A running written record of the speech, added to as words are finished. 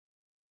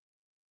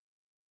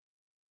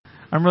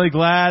I'm really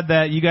glad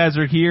that you guys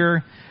are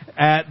here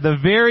at the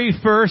very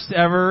first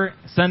ever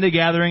Sunday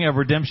gathering of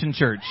Redemption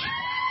Church.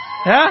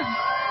 Yeah?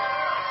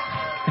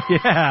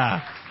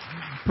 Yeah.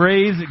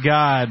 Praise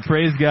God.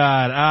 Praise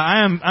God.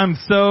 I'm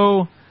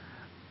so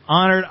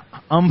honored,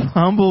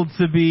 humbled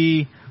to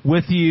be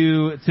with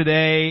you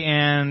today.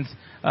 And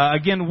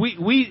again,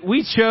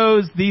 we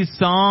chose these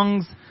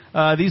songs,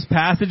 these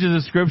passages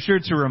of Scripture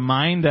to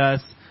remind us,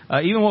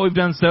 even what we've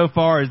done so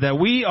far, is that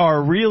we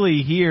are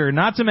really here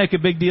not to make a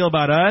big deal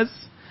about us,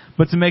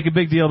 but to make a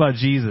big deal about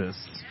Jesus.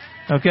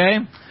 Okay?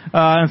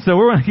 And so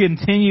we're going to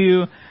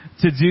continue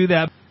to do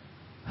that.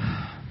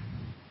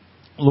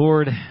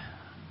 Lord,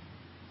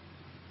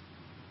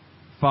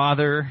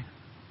 Father,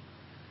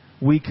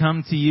 we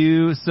come to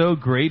you so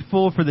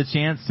grateful for the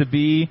chance to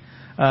be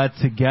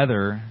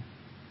together.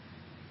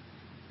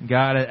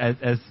 God,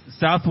 as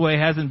Southway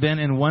hasn't been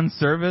in one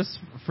service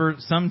for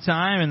some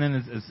time, and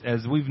then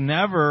as we've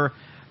never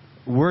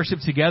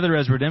worshiped together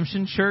as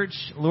Redemption Church,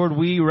 Lord,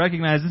 we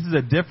recognize this is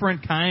a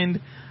different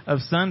kind of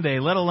Sunday,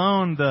 let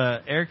alone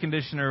the air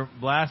conditioner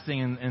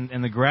blasting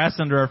and the grass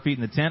under our feet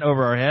and the tent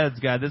over our heads.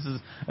 God, this is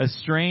a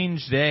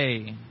strange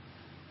day.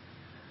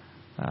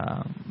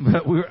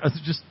 But we're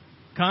just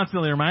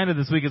constantly reminded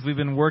this week as we've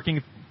been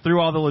working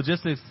through all the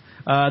logistics,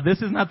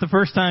 this is not the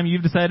first time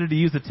you've decided to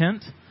use a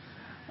tent.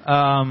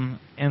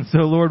 And so,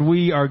 Lord,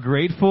 we are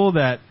grateful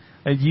that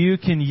you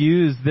can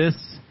use this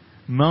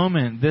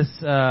moment, this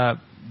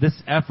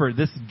effort,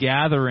 this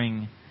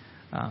gathering,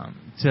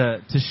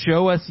 to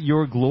show us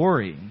your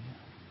glory.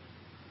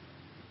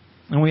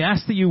 And we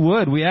ask that you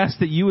would. We ask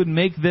that you would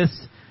make this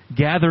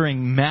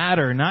gathering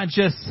matter, not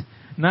just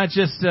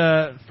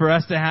for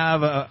us to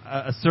have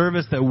a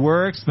service that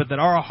works, but that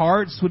our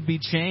hearts would be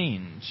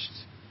changed.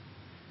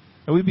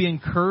 That we'd be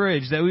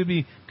encouraged, that we'd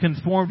be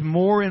conformed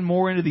more and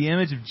more into the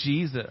image of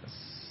Jesus.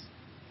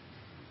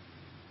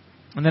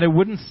 And that it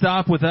wouldn't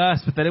stop with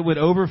us, but that it would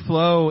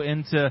overflow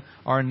into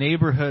our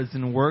neighborhoods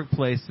and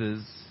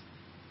workplaces,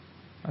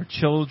 our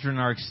children,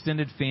 our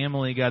extended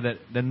family, God,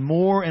 that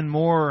more and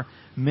more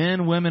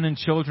men, women, and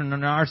children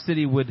in our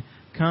city would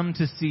come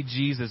to see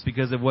Jesus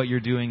because of what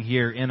you're doing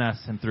here in us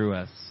and through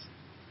us.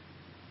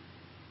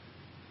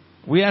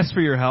 We ask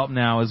for your help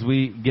now as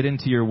we get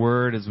into your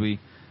word, as we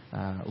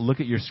look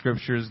at your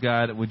scriptures,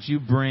 God. Would you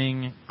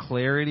bring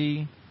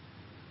clarity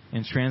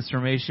and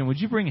transformation? Would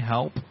you bring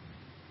help?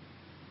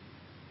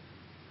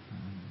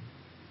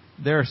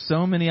 There are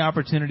so many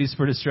opportunities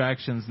for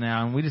distractions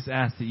now, and we just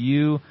ask that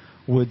you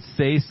would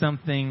say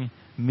something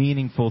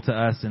meaningful to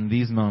us in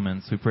these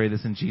moments. We pray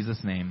this in Jesus'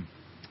 name.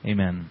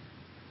 Amen.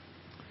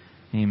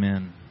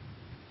 Amen.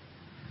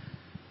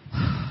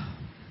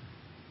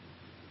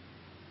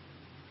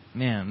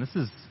 Man,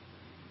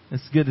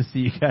 it's good to see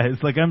you guys.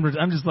 Like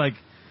I'm just like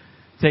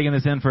taking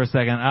this in for a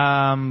second.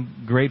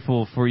 I'm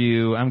grateful for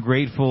you. I'm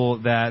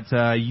grateful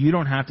that you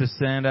don't have to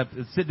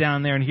sit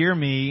down there and hear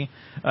me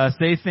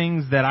say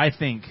things that I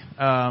think.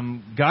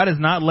 God has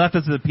not left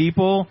us as a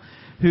people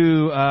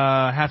who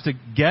have to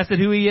guess at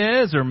who He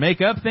is or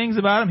make up things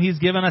about Him. He's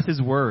given us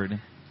His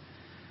Word.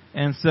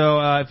 And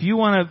so if you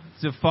want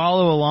to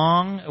follow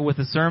along with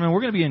the sermon, we're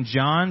going to be in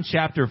John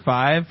chapter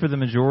 5 for the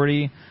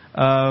majority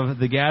of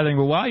the gathering.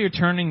 But while you're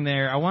turning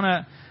there, I want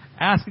to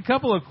ask a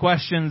couple of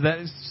questions that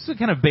just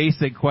kind of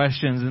basic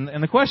questions.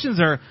 And the questions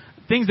are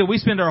things that we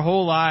spend our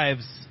whole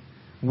lives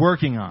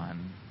working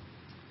on.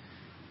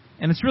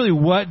 And it's really,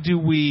 what do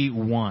we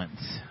want?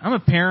 I'm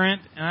a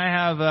parent, and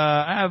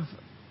I have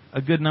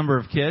a good number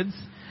of kids.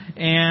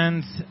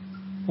 And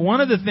one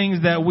of the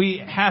things that we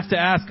have to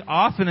ask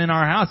often in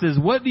our house is,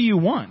 what do you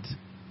want?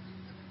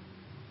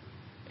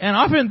 And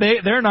often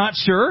they're not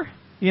sure,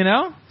 you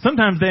know.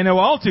 Sometimes they know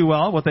all too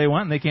well what they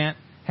want and they can't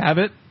have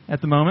it at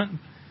the moment.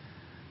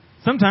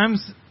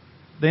 Sometimes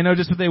they know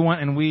just what they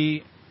want and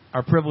we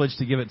are privileged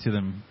to give it to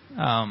them.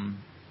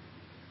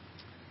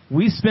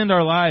 We spend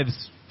our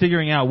lives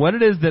figuring out what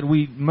it is that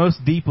we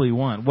most deeply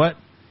want.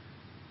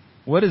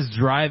 What is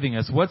driving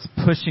us? What's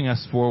pushing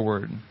us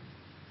forward?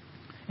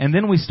 And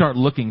then we start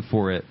looking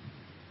for it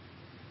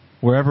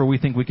wherever we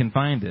think we can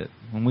find it.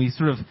 When we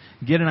sort of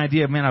get an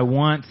idea of, man, I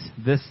want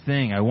this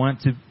thing. I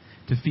want to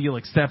feel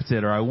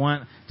accepted, or I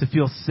want to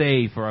feel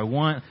safe, or I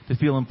want to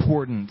feel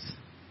important.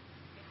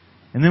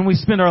 And then we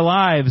spend our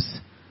lives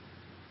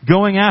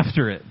going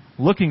after it,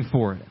 looking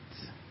for it.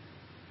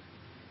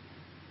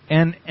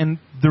 And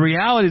the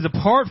reality is,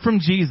 apart from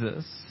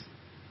Jesus,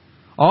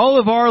 all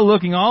of our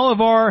looking, all of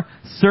our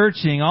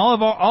searching, all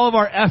of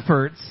our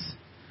efforts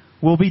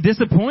will be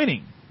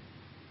disappointing.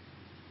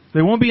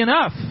 There won't be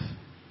enough.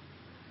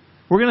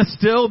 We're going to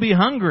still be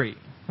hungry.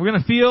 We're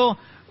going to feel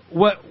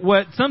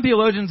what some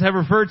theologians have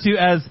referred to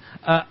as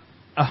a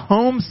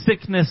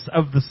homesickness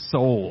of the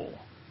soul.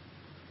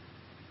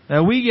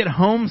 That we get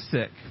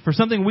homesick for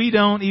something we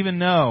don't even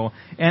know.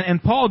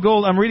 And Paul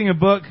Gold, I'm reading a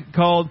book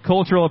called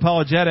Cultural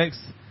Apologetics.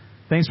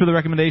 Thanks for the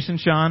recommendation,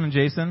 Sean and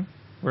Jason,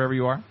 wherever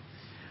you are.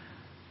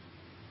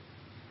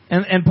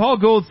 And Paul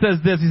Gold says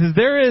this. He says,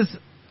 there is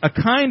a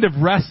kind of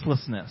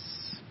restlessness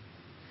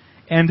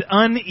and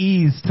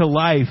unease to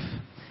life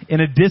in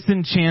a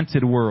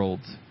disenchanted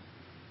world.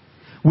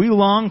 We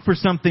long for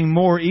something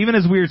more, even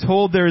as we are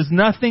told there is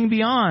nothing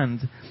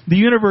beyond. The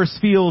universe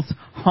feels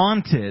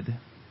haunted.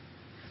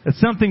 That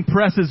something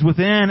presses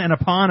within and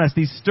upon us.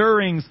 These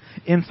stirrings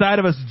inside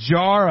of us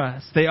jar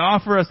us. They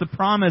offer us a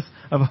promise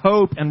of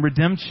hope and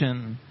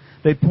redemption.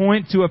 They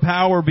point to a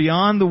power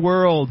beyond the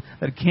world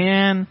that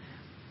can,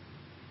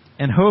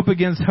 and hope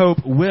against hope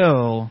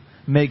will,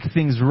 make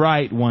things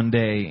right one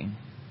day.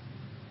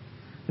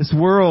 This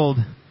world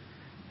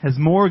has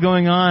more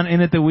going on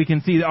in it than we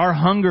can see. Our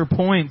hunger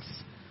points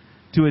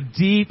to a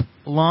deep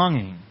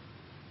longing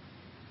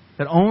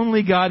that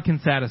only God can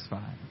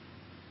satisfy.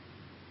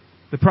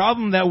 The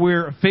problem that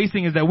we're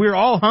facing is that we're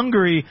all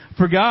hungry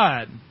for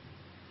God.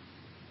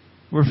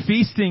 We're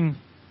feasting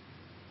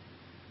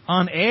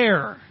on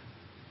air.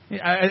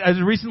 I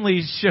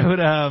recently showed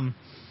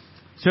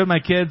my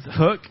kids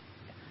Hook.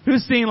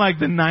 Who's seen like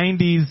the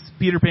 90s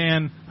Peter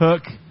Pan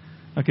Hook?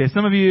 Okay,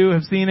 some of you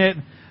have seen it.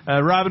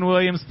 Robin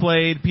Williams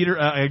played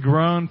a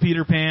grown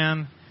Peter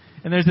Pan.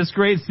 And there's this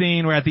great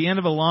scene where at the end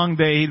of a long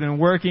day, he'd been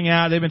working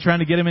out. They've been trying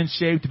to get him in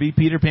shape to be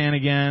Peter Pan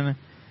again.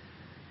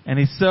 And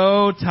he's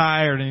so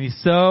tired and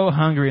he's so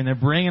hungry. And they're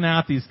bringing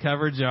out these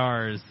covered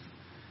jars.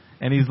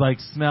 And he's like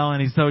smelling.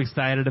 He's so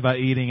excited about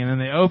eating. And then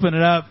they open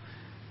it up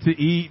to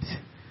eat.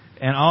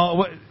 And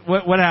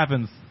what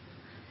happens?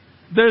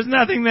 There's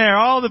nothing there.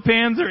 All the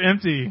pans are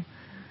empty.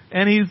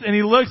 And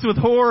he looks with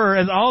horror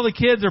as all the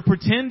kids are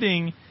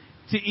pretending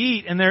to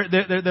eat, and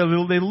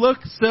they look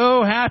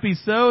so happy,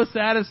 so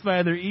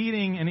satisfied. They're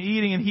eating, and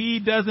he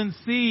doesn't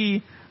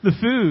see the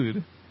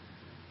food.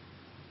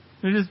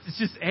 It's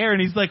just air,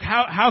 and he's like,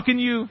 how can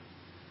you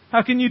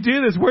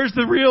do this? Where's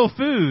the real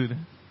food?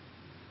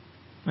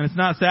 And it's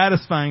not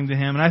satisfying to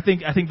him. And I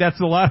think that's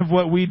a lot of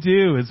what we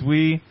do, is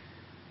we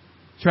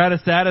try to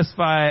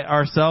satisfy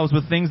ourselves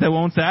with things that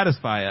won't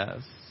satisfy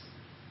us.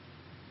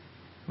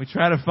 We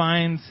try to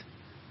find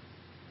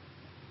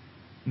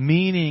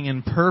meaning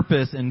and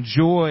purpose and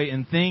joy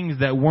in things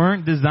that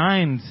weren't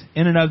designed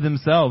in and of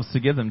themselves to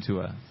give them to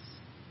us.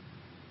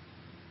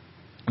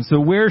 And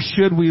so where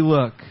should we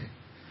look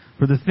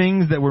for the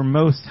things that we're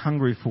most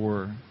hungry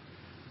for?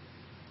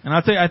 And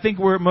I'll tell you, I think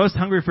we're most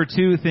hungry for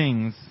two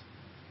things.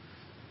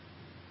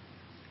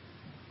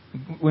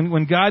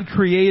 When God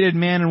created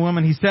man and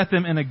woman, He set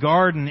them in a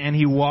garden and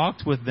He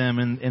walked with them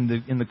in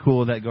the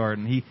cool of that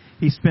garden.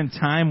 He spent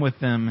time with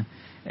them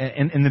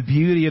in the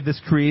beauty of this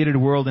created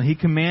world, and He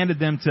commanded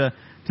them to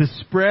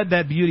spread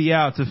that beauty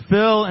out, to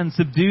fill and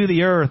subdue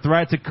the earth,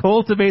 right? To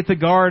cultivate the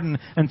garden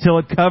until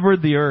it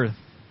covered the earth.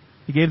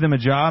 He gave them a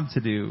job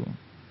to do.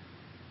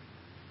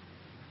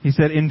 He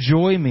said,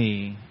 "Enjoy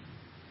me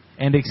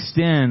and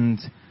extend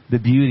the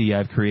beauty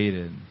I've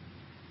created."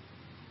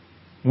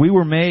 We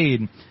were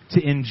made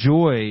to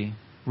enjoy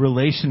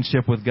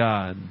relationship with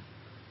God.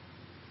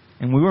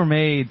 And we were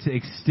made to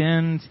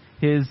extend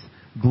His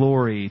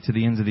glory to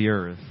the ends of the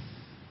earth.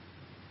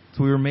 That's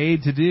what we were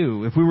made to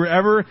do. If we were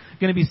ever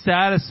going to be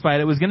satisfied,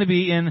 it was going to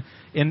be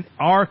in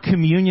our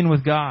communion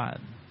with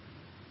God.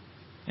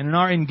 And in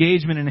our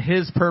engagement in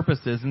His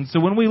purposes. And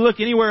so when we look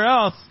anywhere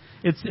else,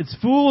 it's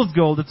fool's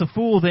gold. It's a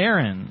fool's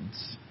errand.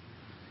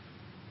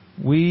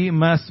 We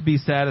must be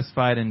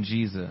satisfied in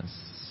Jesus.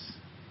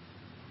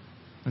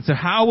 And so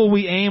how will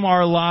we aim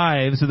our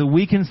lives so that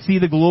we can see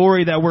the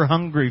glory that we're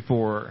hungry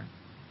for?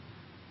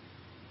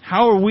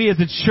 How are we as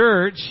a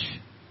church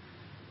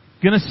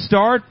going to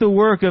start the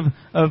work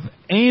of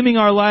aiming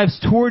our lives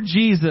toward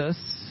Jesus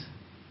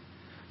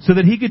so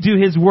that He could do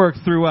His work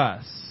through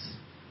us?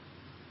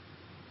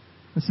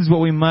 This is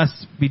what we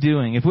must be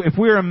doing. If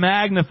we're a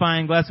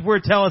magnifying glass, if we're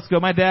a telescope,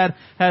 my dad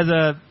has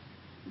a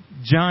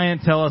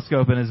giant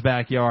telescope in his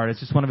backyard. It's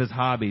just one of his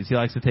hobbies. He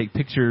likes to take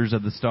pictures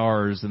of the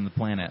stars and the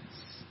planets.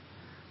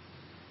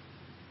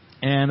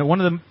 And one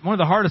of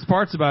the hardest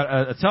parts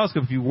about a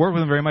telescope, if you work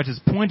with them very much, is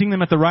pointing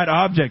them at the right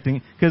object,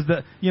 because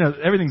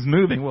everything's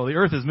moving. Well, the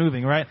Earth is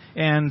moving, right?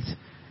 And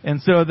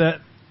so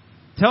the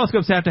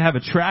telescopes have to have a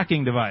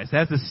tracking device. It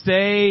has to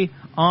stay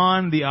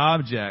on the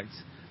object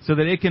so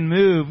that it can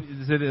move,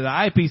 so that the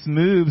eyepiece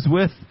moves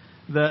with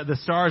the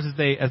stars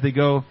as they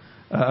go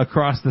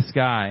across the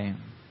sky.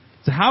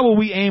 So how will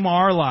we aim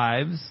our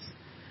lives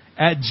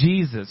at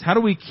Jesus? How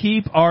do we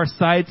keep our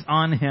sights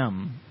on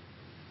Him?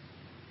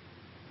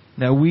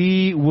 That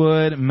we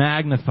would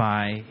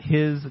magnify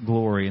His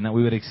glory and that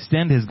we would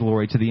extend His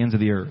glory to the ends of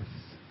the earth.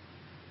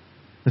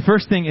 The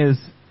first thing is,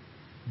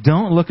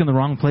 don't look in the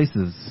wrong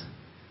places.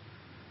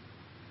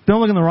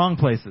 Don't look in the wrong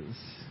places.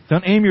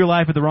 Don't aim your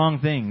life at the wrong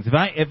things.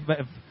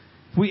 If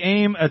we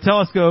aim a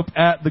telescope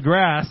at the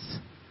grass,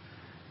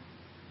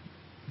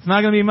 it's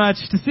not going to be much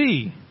to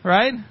see,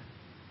 right?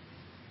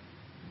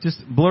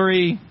 Just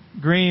blurry,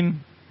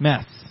 green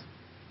mess.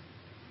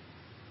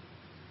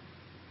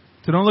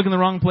 So don't look in the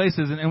wrong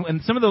places.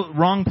 And some of the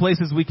wrong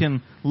places we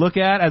can look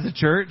at as a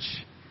church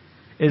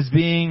is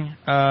being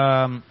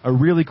a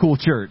really cool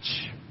church.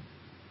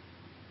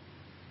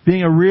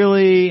 Being a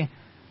really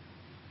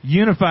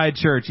unified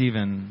church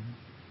even.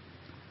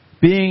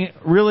 being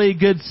really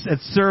good at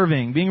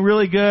serving, being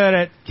really good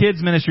at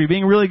kids ministry,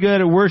 being really good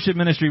at worship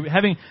ministry,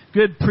 having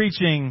good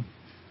preaching.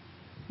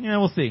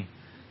 We'll see.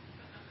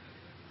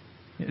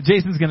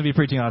 Jason's going to be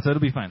preaching a lot, so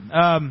it'll be fine.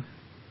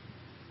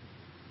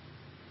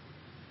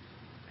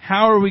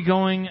 How are we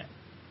going?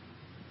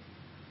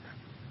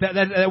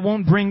 That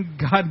won't bring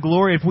God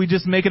glory if we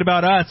just make it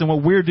about us and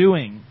what we're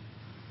doing.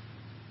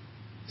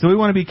 So we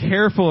want to be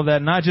careful of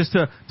that, not just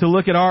to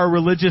look at our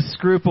religious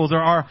scruples or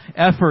our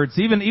efforts,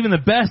 even the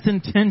best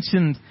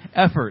intentioned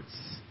efforts.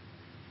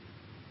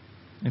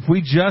 If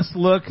we just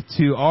look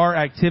to our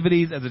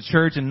activities as a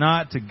church and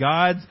not to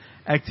God's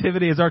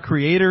activity as our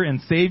Creator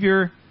and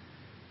Savior,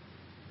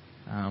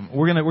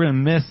 we're gonna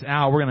miss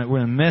out. We're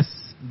gonna miss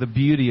the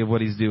beauty of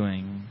what He's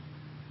doing.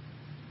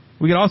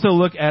 We could also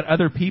look at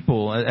other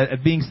people,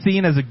 at being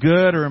seen as a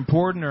good or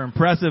important or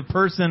impressive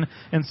person,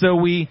 and so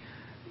we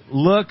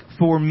look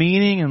for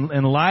meaning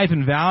and life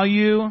and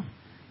value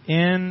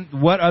in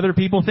what other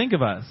people think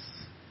of us.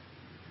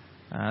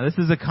 This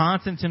is a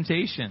constant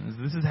temptation.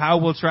 This is how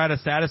we'll try to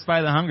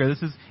satisfy the hunger.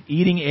 This is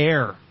eating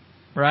air,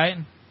 right?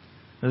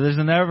 There's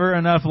never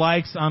enough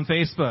likes on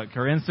Facebook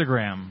or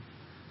Instagram.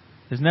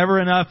 There's never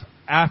enough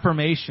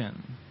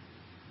affirmation.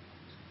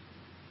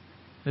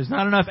 There's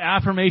not enough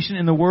affirmation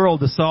in the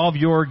world to solve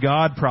your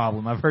God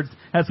problem. I've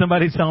had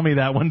somebody tell me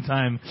that one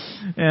time,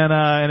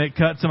 and it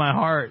cut to my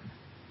heart.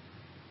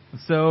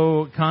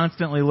 So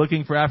constantly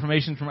looking for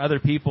affirmation from other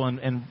people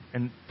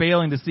and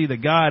failing to see that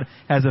God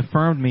has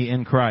affirmed me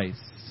in Christ.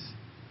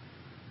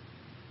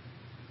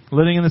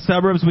 Living in the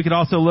suburbs, we could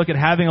also look at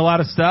having a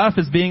lot of stuff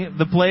as being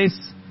the place.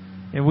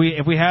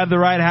 If we have the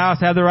right house,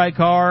 have the right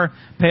car,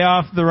 pay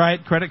off the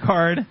right credit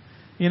card,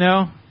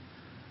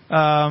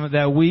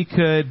 that we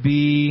could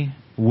be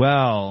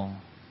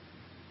well.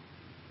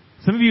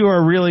 Some of you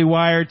are really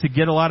wired to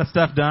get a lot of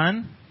stuff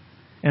done,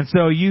 and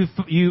so you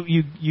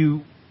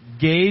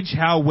gauge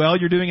how well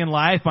you're doing in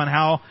life on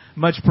how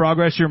much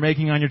progress you're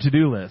making on your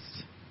to-do list.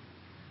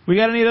 We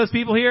got any of those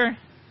people here?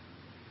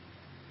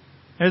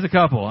 There's a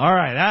couple. All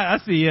right, I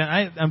see you.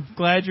 I'm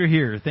glad you're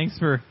here. Thanks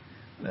for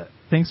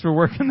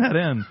working that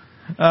in.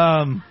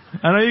 I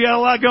know you got a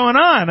lot going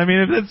on. I mean,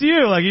 if it's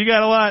you, you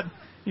got a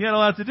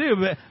lot to do.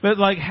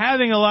 But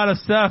having a lot of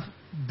stuff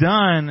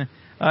done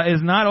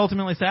is not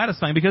ultimately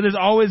satisfying, because there's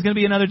always going to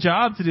be another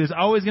job to do. There's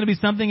always going to be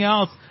something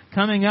else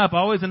coming up.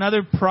 Always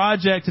another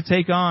project to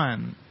take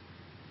on.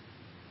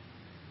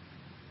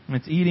 And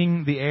it's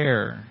eating the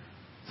air.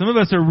 Some of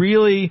us are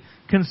really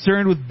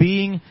concerned with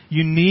being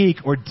unique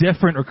or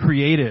different or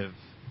creative.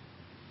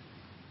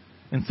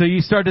 And so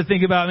you start to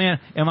think about, man,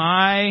 am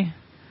I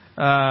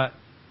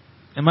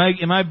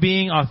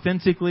being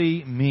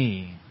authentically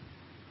me?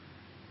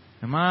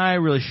 Am I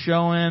really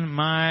showing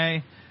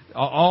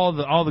all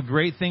the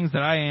great things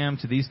that I am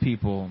to these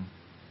people?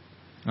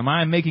 Am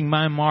I making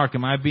my mark?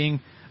 Am I being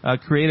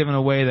creative in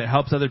a way that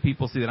helps other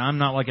people see that I'm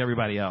not like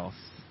everybody else?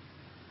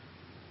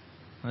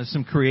 There's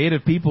some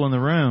creative people in the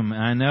room, and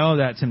I know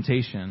that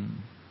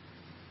temptation.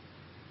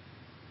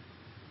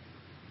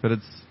 But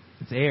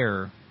it's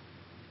air.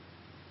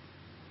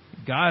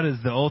 God is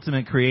the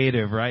ultimate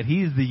creative, right?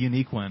 He's the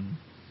unique one.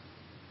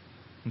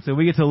 And so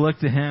we get to look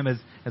to Him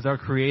as our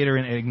Creator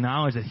and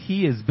acknowledge that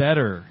He is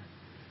better.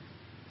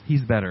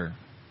 He's better.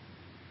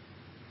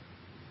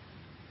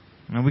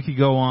 And we could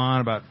go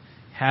on about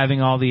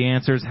having all the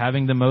answers,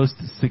 having the most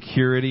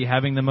security,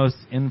 having the most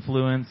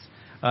influence,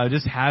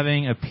 just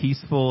having a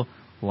peaceful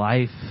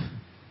life.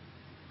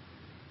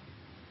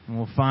 And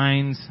we'll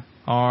find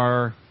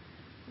our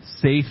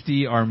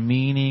safety, our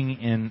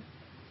meaning in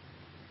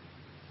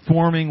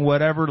forming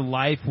whatever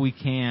life we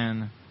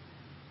can.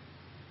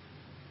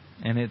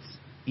 And it's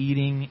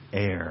eating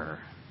air.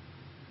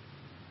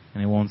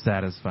 And it won't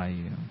satisfy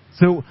you.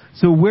 So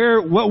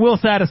what will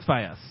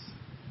satisfy us?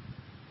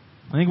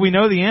 I think we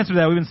know the answer to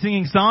that. We've been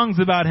singing songs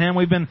about Him.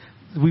 We've been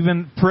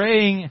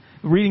praying,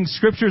 reading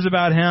scriptures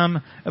about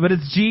Him, but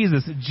it's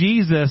Jesus.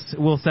 Jesus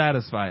will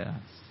satisfy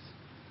us.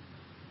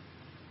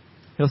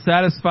 He'll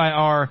satisfy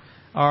our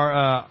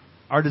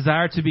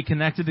desire to be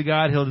connected to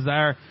God.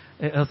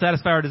 He'll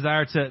satisfy our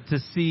desire to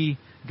see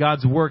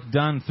God's work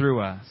done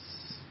through us.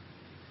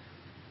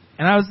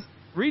 And I was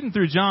reading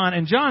through John,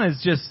 and John is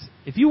just,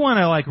 if you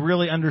want to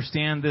really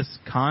understand this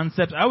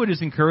concept, I would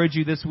just encourage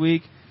you this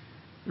week,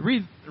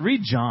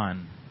 read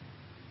John.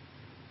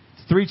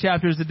 3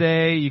 chapters a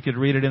day. You could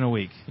read it in a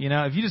week.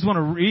 If you just want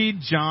to read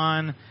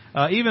John,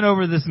 even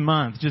over this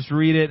month, just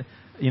read it,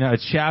 a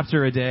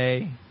chapter a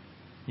day.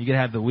 You could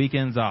have the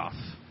weekends off.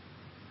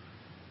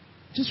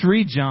 Just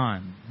read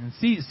John and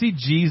see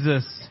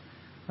Jesus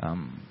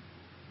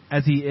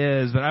as He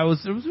is. But I was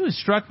really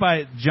struck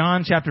by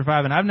John chapter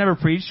 5, and I've never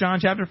preached John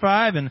chapter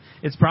 5, and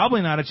it's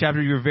probably not a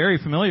chapter you're very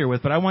familiar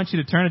with, but I want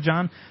you to turn to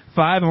John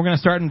 5, and we're going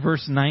to start in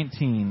verse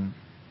 19.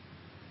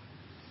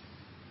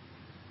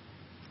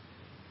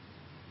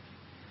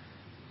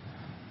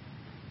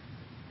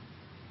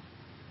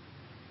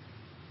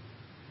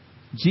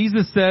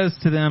 Jesus says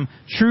to them,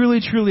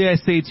 "Truly, truly, I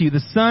say to you, the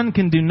Son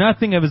can do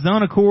nothing of his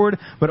own accord,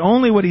 but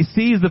only what he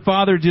sees the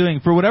Father doing.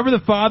 For whatever the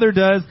Father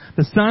does,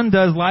 the Son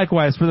does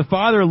likewise. For the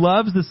Father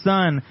loves the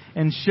Son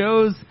and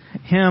shows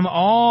him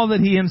all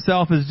that he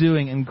himself is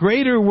doing. And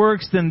greater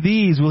works than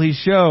these will he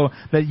show,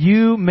 that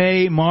you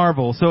may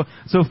marvel." So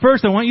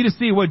first I want you to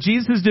see what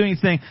Jesus is doing. He's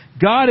saying,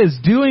 God is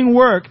doing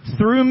work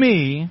through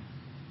me.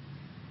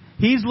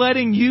 He's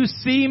letting you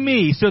see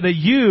me so that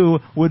you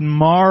would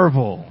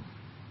marvel.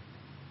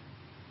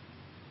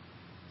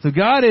 So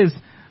God is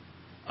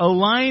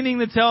aligning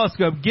the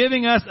telescope,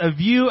 giving us a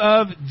view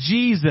of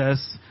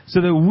Jesus so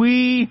that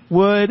we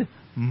would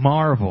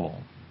marvel.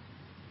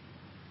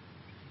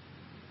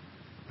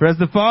 For as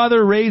the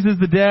Father raises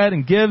the dead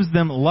and gives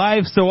them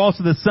life, so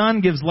also the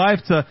Son gives life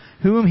to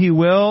whom he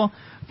will.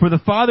 For the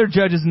Father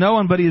judges no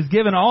one, but he has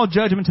given all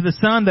judgment to the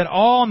Son, that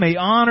all may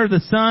honor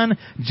the Son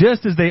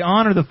just as they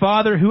honor the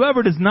Father.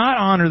 Whoever does not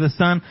honor the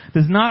Son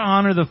does not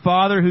honor the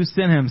Father who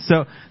sent him.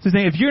 So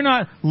saying, if you're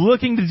not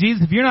looking to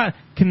Jesus, if you're not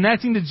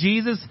connecting to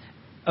Jesus,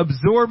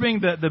 absorbing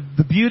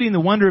the beauty and the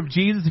wonder of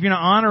Jesus, if you're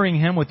not honoring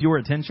him with your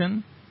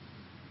attention,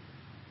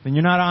 then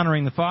you're not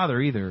honoring the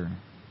Father either.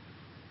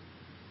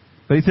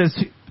 But he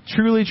says,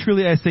 "Truly,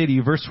 truly, I say to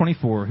you," verse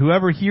 24,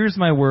 "whoever hears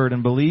my word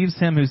and believes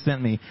him who sent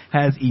me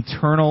has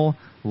eternal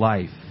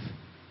life.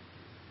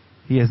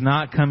 He has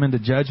not come into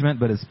judgment,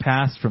 but has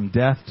passed from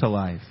death to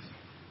life."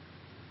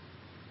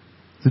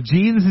 So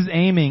Jesus is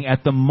aiming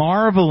at the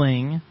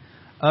marveling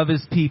of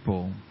his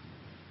people,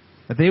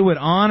 that they would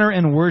honor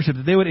and worship,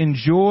 that they would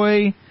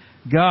enjoy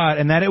God,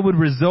 and that it would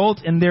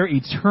result in their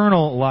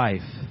eternal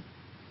life,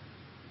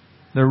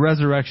 their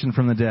resurrection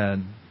from the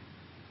dead.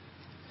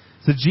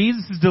 So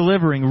Jesus is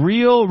delivering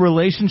real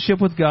relationship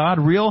with God,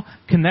 real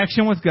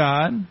connection with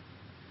God,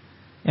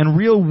 and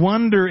real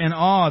wonder and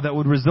awe that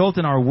would result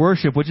in our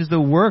worship, which is the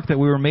work that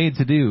we were made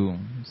to do.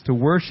 It's to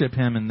worship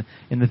him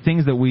in the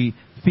things that we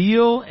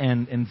feel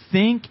and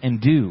think and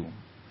do.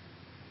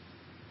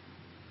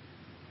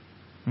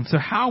 And so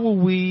how will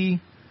we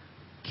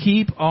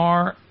keep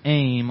our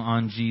aim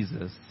on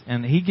Jesus?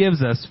 And he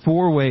gives us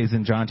 4 ways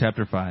in John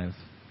chapter 5.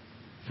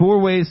 4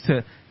 ways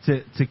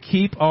to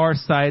keep our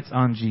sights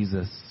on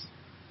Jesus.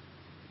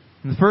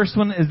 And the first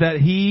one is that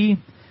he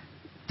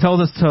tells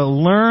us to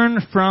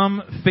learn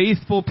from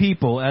faithful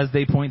people as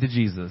they point to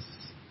Jesus.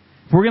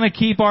 If we're going to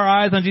keep our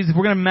eyes on Jesus, if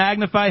we're going to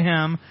magnify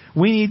him,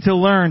 we need to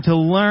learn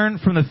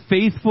from the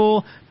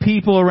faithful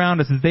people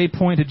around us as they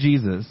point to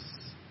Jesus.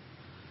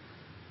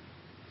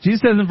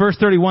 Jesus says in verse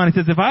 31, he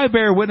says, "If I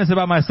bear witness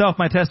about myself,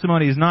 my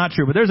testimony is not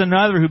true. But there's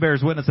another who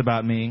bears witness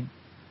about me.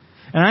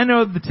 And I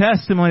know the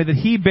testimony that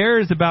he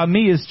bears about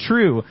me is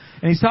true."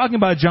 And he's talking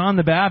about John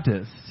the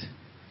Baptist.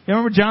 You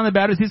remember John the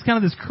Baptist? He's kind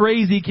of this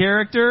crazy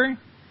character.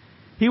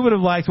 He would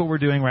have liked what we're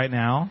doing right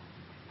now.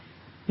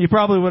 He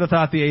probably would have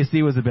thought the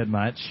AC was a bit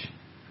much.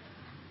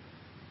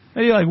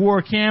 He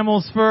wore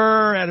camel's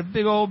fur, had a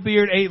big old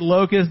beard, ate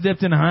locusts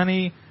dipped in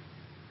honey.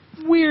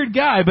 Weird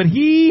guy, but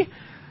he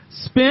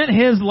spent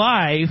his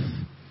life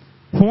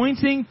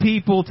pointing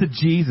people to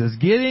Jesus,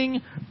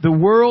 getting the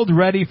world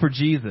ready for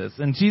Jesus.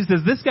 And Jesus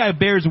says, this guy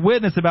bears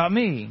witness about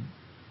me.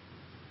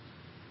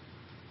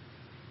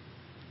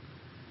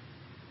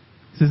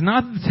 He says,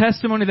 "Not the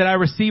testimony that I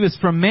receive is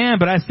from man,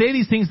 but I say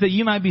these things that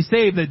you might be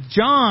saved. That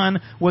John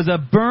was a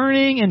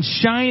burning and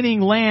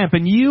shining lamp,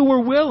 and you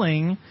were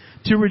willing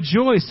to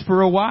rejoice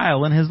for a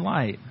while in his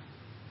light."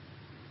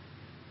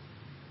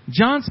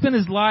 John spent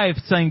his life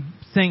saying,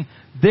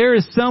 there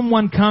is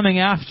someone coming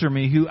after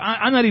me who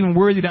I'm not even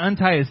worthy to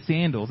untie his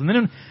sandals. And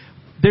then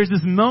there's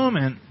this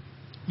moment,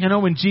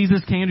 when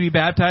Jesus came to be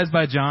baptized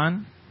by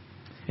John,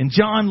 and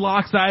John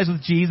locks eyes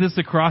with Jesus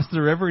across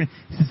the river, and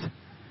he says,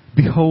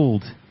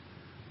 "Behold,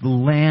 the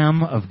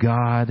Lamb of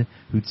God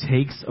who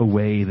takes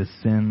away the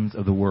sins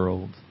of the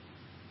world."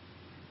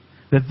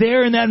 That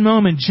there in that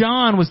moment,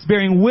 John was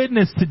bearing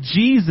witness to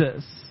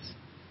Jesus.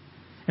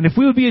 And if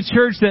we would be a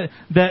church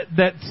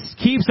that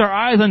keeps our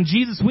eyes on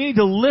Jesus, we need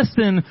to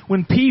listen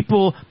when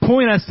people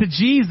point us to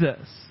Jesus.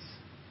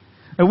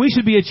 And we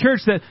should be a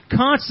church that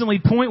constantly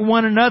point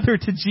one another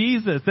to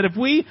Jesus. That if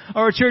we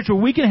are a church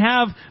where we can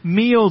have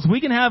meals,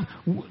 we can have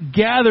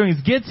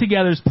gatherings,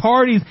 get-togethers,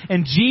 parties,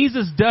 and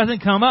Jesus doesn't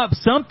come up,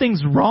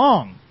 something's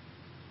wrong.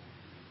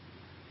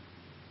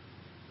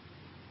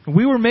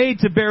 We were made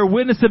to bear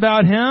witness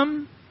about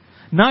him,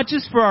 not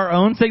just for our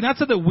own sake, not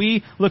so that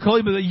we look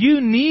holy, but that you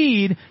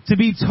need to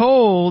be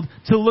told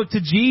to look to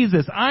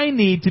Jesus. I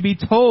need to be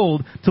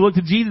told to look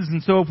to Jesus.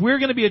 And so if we're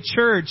going to be a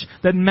church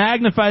that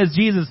magnifies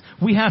Jesus,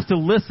 we have to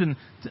listen,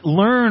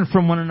 learn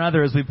from one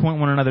another as we point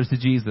one another to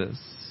Jesus.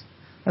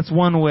 That's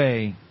one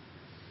way.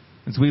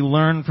 As we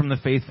learn from the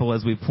faithful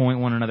as we point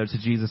one another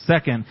to Jesus.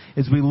 Second,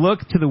 is we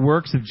look to the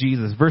works of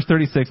Jesus. Verse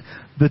 36,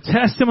 "The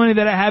testimony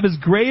that I have is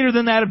greater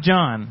than that of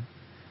John."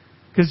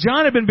 Because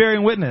John had been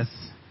bearing witness.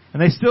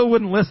 And they still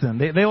wouldn't listen.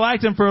 They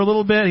liked him for a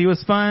little bit. He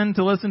was fun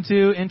to listen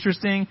to,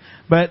 interesting.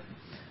 But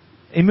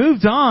he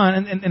moved on,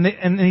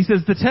 and he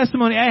says, the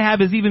testimony I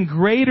have is even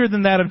greater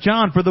than that of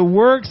John. For the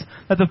works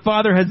that the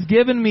Father has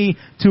given me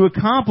to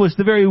accomplish,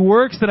 the very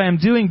works that I am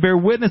doing, bear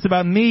witness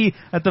about me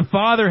that the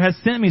Father has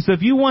sent me. So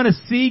if you want to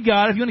see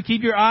God, if you want to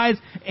keep your eyes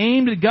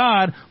aimed at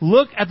God,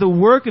 look at the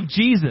work of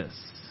Jesus.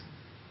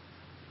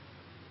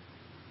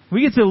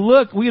 We get to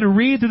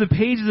read through the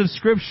pages of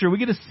Scripture. We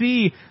get to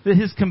see that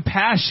His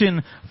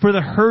compassion for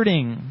the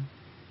hurting.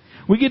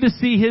 We get to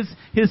see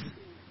His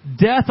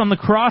death on the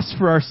cross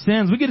for our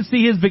sins. We get to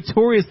see His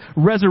victorious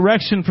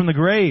resurrection from the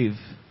grave.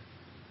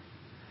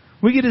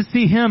 We get to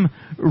see Him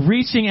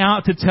reaching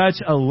out to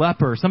touch a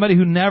leper, somebody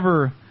who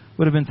never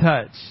would have been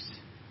touched.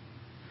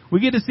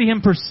 We get to see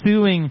Him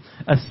pursuing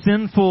a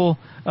sinful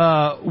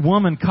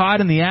woman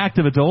caught in the act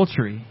of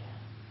adultery.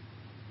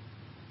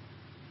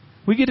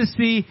 We get to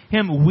see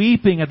Him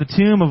weeping at the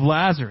tomb of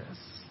Lazarus.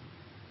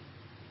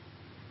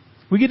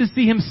 We get to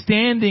see Him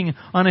standing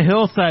on a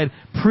hillside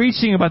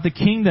preaching about the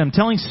kingdom,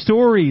 telling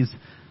stories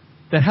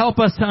that help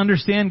us to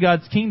understand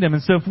God's kingdom.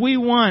 And so if we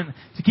want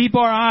to keep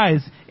our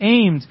eyes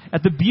aimed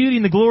at the beauty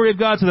and the glory of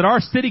God so that our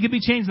city could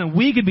be changed and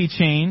we could be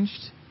changed,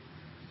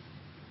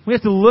 we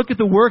have to look at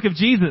the work of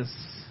Jesus.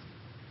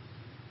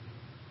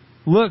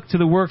 Look to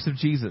the works of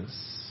Jesus.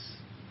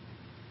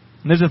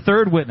 And there's a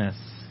third witness.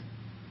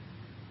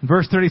 In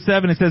verse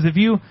 37 it says,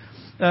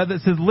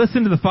 that says,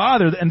 listen to the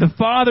Father, and the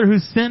Father who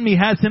sent me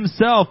has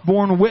Himself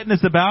borne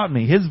witness about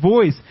me. His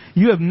voice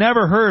you have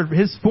never heard,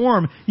 His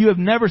form you have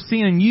never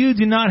seen, and you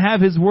do not have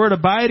His word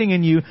abiding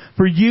in you,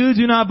 for you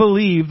do not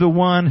believe the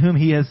one whom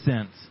He has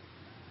sent.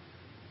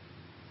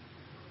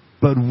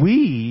 But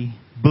we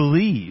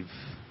believe.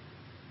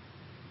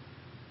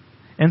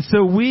 And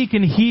so we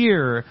can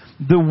hear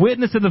the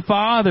witness of the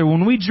Father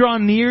when we draw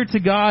near to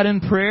God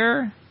in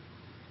prayer,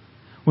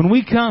 when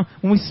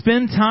we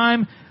spend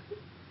time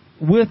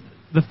with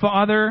the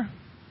Father,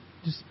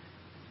 just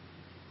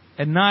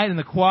at night in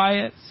the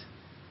quiet,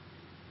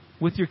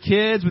 with your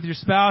kids, with your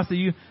spouse, that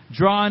you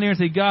draw near and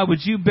say, God, would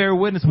you bear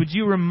witness? Would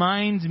you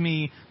remind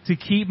me to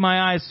keep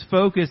my eyes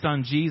focused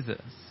on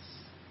Jesus?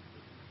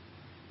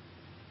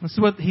 This is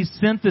what He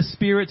sent the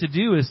Spirit to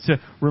do, is to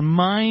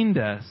remind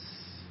us.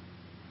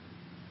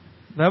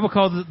 The Bible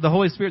calls the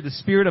Holy Spirit the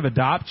Spirit of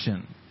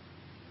adoption.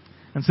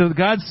 And so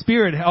God's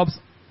Spirit helps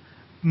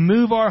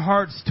move our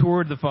hearts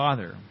toward the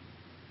Father.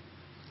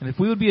 And if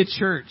we would be a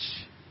church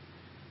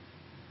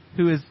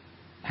who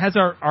has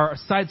our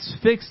sights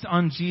fixed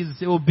on Jesus,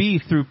 it will be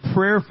through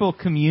prayerful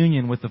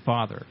communion with the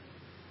Father.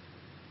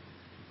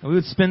 That we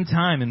would spend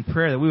time in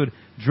prayer, that we would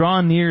draw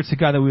near to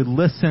God, that we would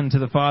listen to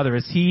the Father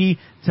as He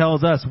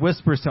tells us,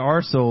 whispers to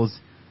our souls,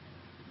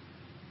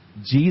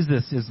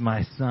 Jesus is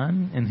my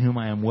Son, in whom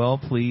I am well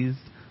pleased.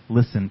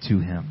 Listen to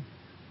Him.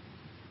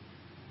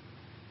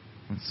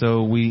 And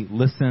so we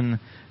listen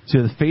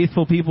to the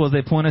faithful people as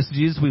they point us to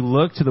Jesus. We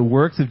look to the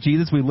works of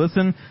Jesus. We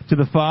listen to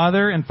the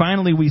Father. And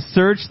finally, we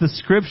search the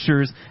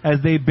Scriptures as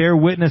they bear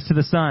witness to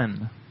the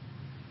Son.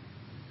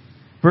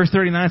 Verse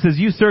 39 says,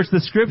 you search the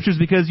Scriptures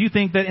because you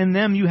think that in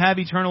them you have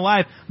eternal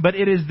life, but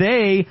it is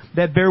they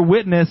that bear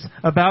witness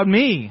about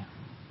me.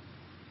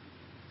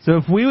 So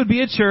if we would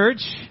be a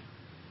church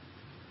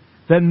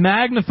that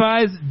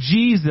magnifies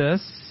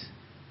Jesus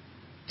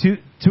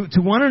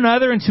to one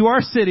another and to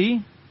our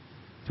city,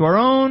 to our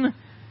own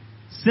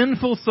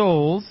sinful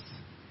souls,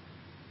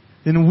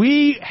 then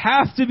we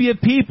have to be a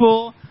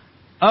people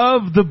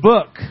of the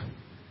book.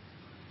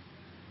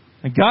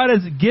 And God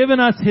has given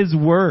us His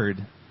Word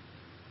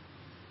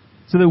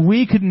so that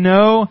we could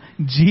know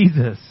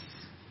Jesus.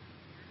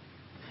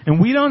 And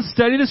we don't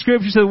study the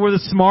Scriptures so that we're the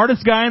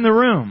smartest guy in the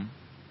room.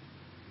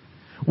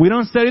 We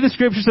don't study the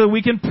Scriptures so that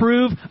we can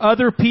prove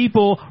other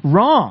people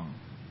wrong.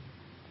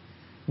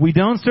 We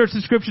don't search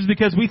the Scriptures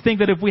because we think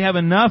that if we have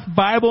enough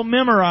Bible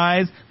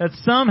memorized, that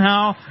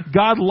somehow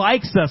God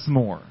likes us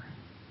more.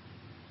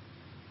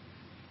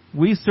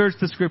 We search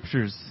the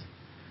Scriptures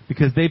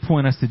because they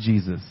point us to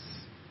Jesus.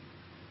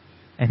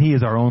 And He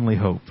is our only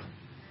hope.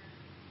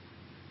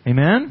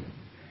 Amen?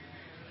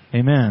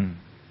 Amen.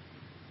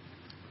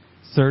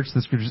 Search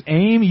the Scriptures.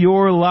 Aim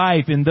your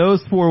life in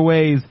those 4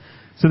 ways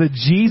so that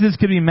Jesus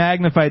could be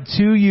magnified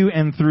to you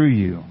and through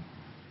you.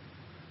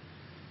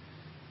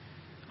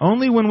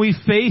 Only when we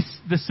face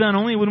the Son,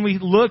 only when we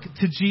look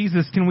to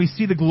Jesus can we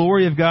see the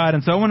glory of God.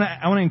 And so I want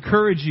to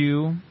encourage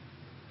you.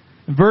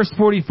 Verse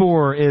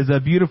 44 is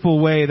a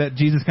beautiful way that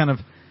Jesus kind of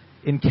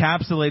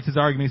encapsulates His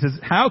argument. He says,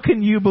 how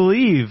can you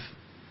believe?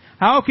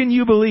 How can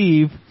you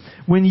believe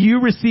when you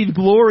receive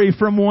glory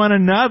from one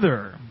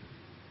another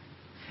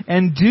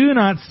and do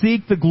not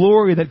seek the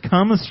glory that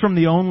comes from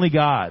the only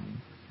God?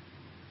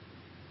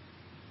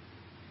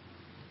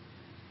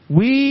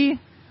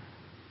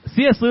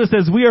 C.S. Lewis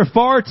says, we are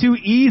far too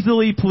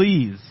easily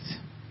pleased,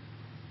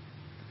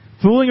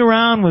 fooling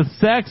around with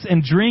sex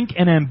and drink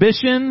and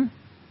ambition,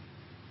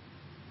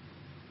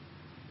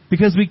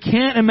 because we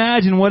can't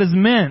imagine what is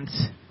meant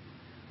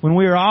when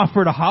we are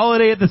offered a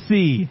holiday at the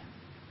sea,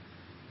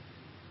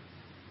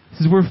 He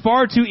says, we're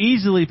far too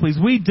easily pleased.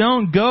 We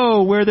don't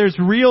go where there's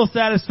real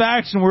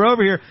satisfaction. We're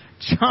over here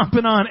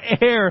chomping on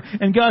air.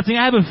 And God's saying,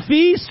 I have a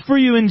feast for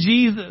you in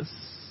Jesus.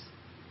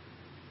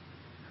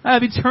 I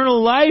have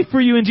eternal life for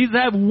you in Jesus.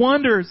 I have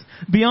wonders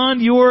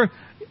beyond your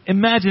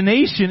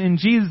imagination in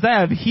Jesus. I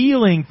have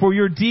healing for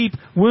your deep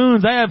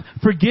wounds. I have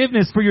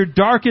forgiveness for your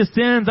darkest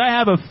sins. I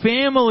have a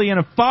family and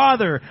a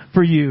father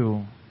for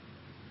you.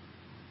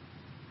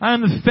 I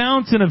am the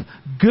fountain of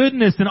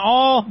goodness and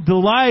all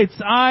delights.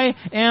 I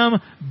am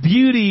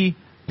beauty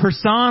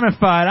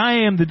personified.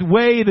 I am the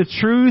way, the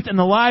truth, and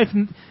the life.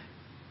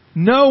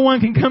 No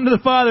one can come to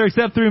the Father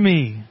except through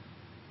me.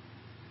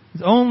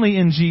 It's only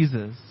in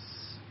Jesus.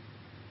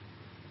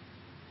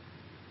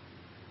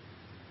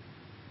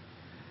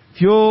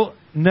 If you'll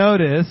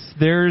notice,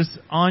 there's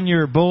on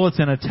your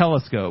bulletin a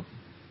telescope.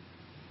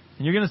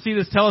 And you're going to see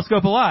this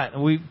telescope a lot.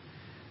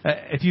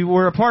 If you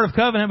were a part of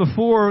Covenant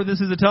before,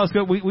 this is a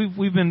telescope.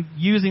 We've been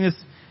using this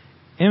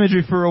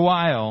imagery for a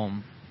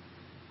while.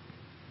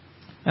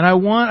 And I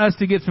want us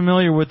to get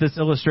familiar with this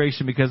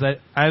illustration because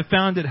I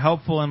found it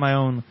helpful in my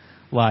own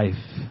life.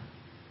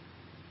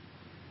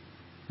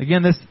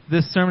 Again,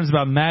 this sermon is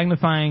about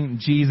magnifying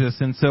Jesus.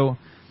 And so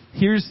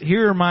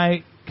here are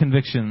my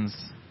convictions.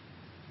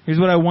 Here's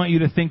what I want you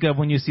to think of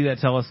when you see that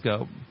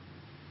telescope.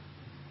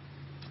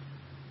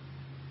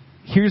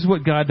 Here's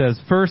what God does.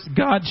 First,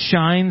 God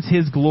shines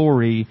His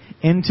glory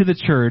into the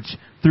church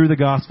through the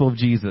gospel of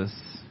Jesus.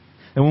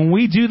 And when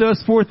we do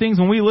those four things,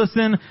 when we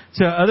listen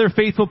to other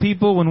faithful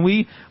people, when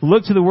we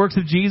look to the works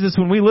of Jesus,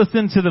 when we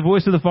listen to the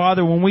voice of the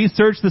Father, when we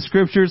search the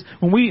Scriptures,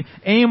 when we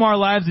aim our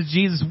lives at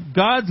Jesus,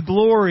 God's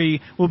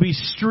glory will be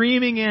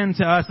streaming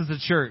into us as a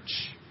church.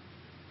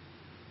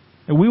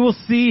 And we will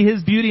see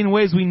His beauty in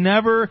ways we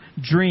never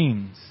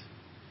dreamed.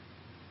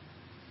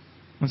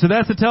 And so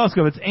that's the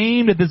telescope. It's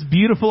aimed at this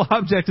beautiful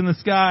object in the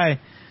sky.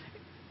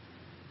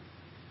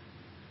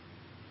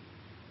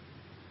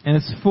 And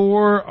it's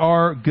for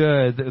our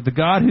good. The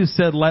God who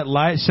said, let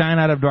light shine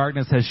out of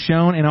darkness, has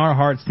shone in our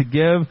hearts to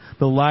give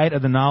the light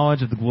of the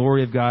knowledge of the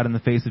glory of God in the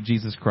face of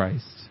Jesus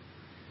Christ.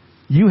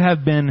 You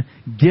have been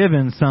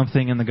given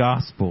something in the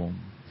gospel.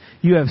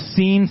 You have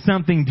seen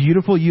something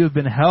beautiful. You have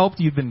been helped.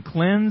 You've been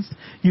cleansed.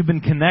 You've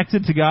been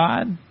connected to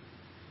God.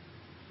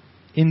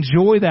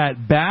 Enjoy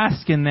that.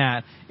 Bask in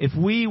that. If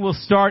we will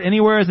start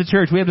anywhere as a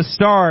church, we have to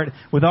start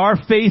with our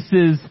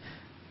faces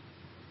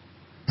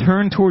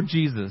turned toward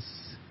Jesus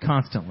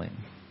constantly.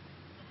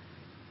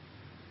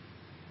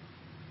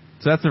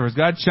 So that's the first.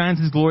 God shines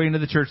His glory into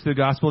the church through the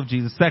gospel of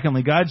Jesus.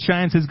 Secondly, God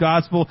shines His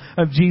gospel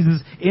of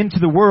Jesus into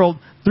the world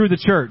through the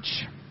church.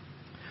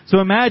 So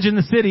imagine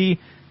the city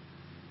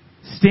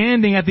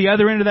standing at the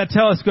other end of that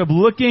telescope,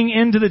 looking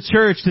into the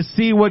church to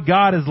see what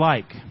God is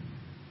like.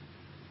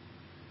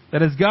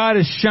 That as God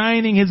is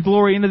shining His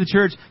glory into the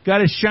church,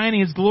 God is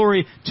shining His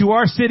glory to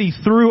our city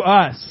through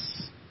us.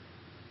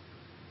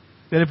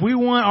 That if we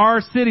want our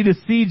city to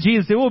see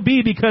Jesus, it will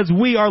be because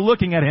we are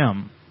looking at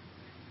Him.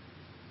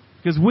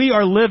 Because we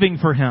are living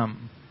for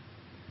Him.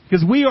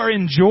 Because we are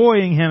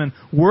enjoying Him and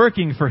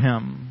working for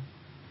Him.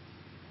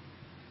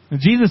 And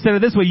Jesus said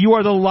it this way, you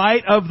are the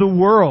light of the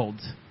world.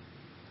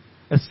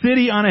 A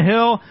city on a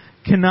hill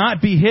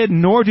cannot be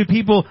hidden, nor do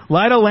people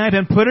light a lamp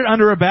and put it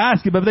under a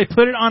basket, but they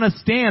put it on a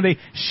stand. They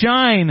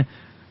shine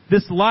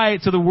this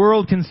light so the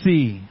world can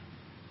see.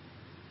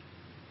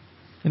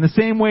 In the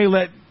same way,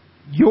 let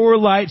your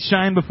light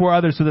shine before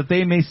others so that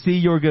they may see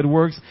your good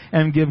works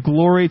and give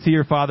glory to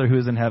your Father who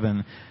is in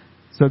heaven.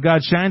 So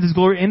God shines His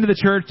glory into the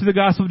church through the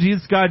gospel of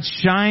Jesus. God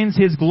shines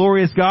His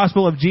glorious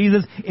gospel of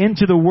Jesus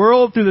into the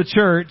world through the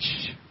church.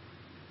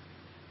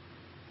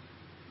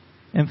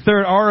 And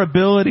third, our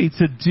ability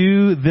to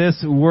do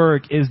this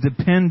work is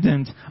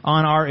dependent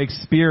on our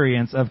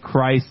experience of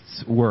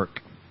Christ's work.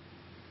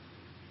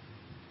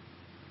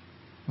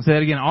 I'll say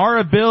that again. Our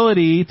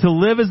ability to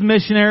live as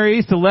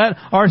missionaries, to let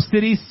our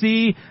city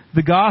see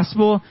the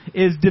gospel,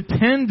 is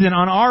dependent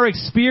on our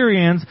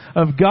experience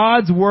of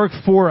God's work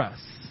for us.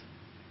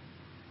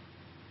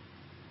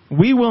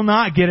 We will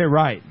not get it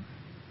right.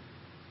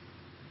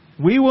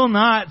 We will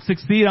not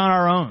succeed on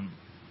our own.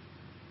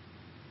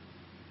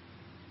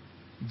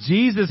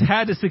 Jesus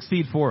had to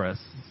succeed for us.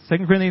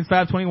 2 Corinthians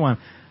 5:21.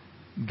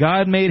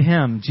 God made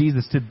Him,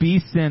 Jesus, to be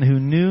sin who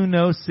knew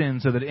no sin,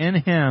 so that in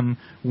Him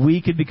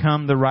we could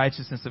become the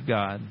righteousness of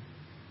God.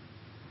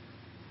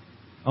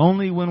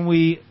 Only when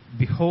we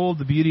behold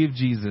the beauty of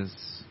Jesus,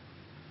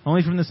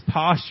 only from this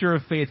posture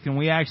of faith can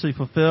we actually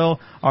fulfill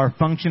our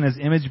function as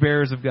image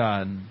bearers of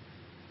God.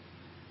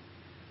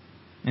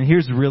 And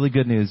here's really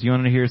good news. You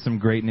want to hear some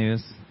great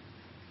news?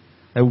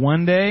 That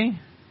one day,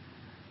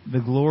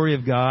 the glory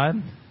of God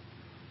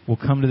will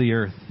come to the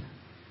earth.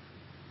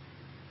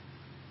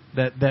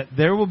 That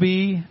there will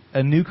be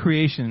a new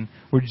creation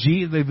where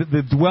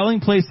the dwelling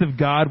place of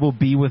God will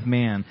be with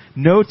man.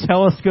 No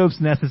telescopes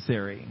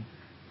necessary.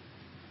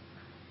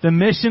 The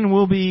mission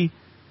will be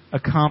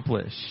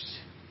accomplished.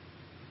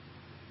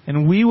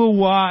 And we will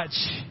watch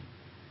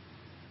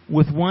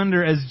with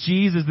wonder as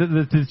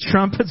the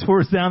trumpets will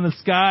resound, the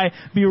sky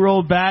be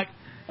rolled back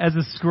as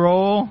a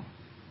scroll,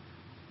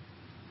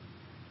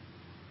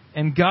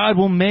 And God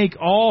will make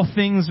all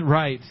things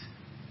right.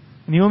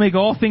 And He will make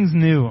all things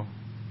new.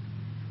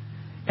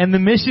 And the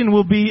mission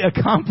will be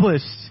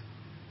accomplished.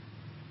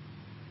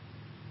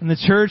 And the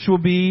church will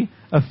be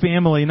a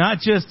family, not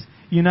just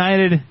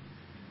United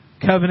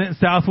Covenant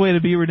Southway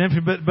to be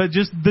redemption, but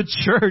just the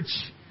church.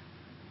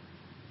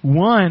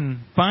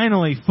 One,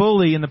 finally,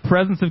 fully in the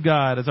presence of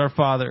God as our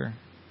Father.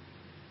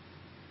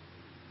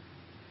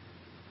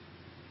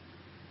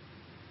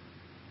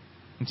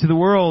 And to the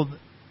world,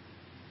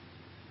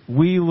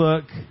 we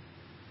look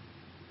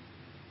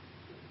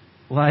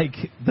like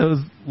those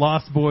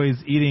lost boys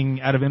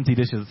eating out of empty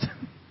dishes.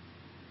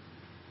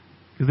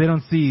 Because they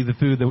don't see the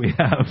food that we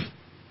have.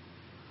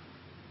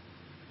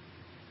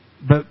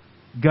 But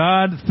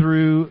God,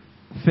 through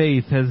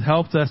faith, has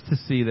helped us to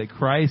see that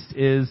Christ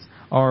is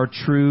our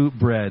true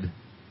bread.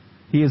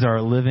 He is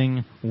our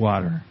living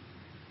water.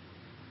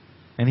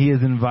 And He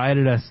has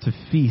invited us to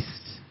feast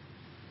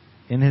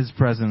in His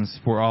presence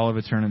for all of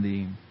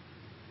eternity.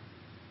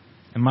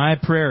 And my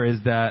prayer is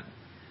that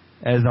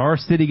as our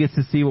city gets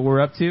to see what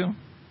we're up to,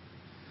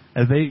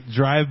 as they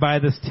drive by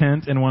this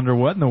tent and wonder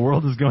what in the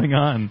world is going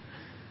on,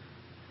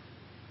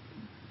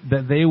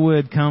 that they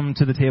would come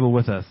to the table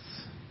with us.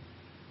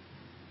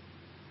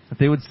 That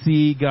they would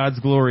see God's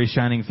glory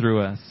shining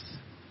through us.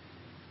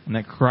 And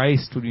that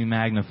Christ would be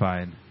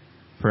magnified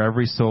for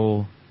every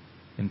soul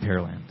in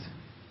Pearland.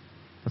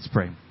 Let's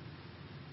pray.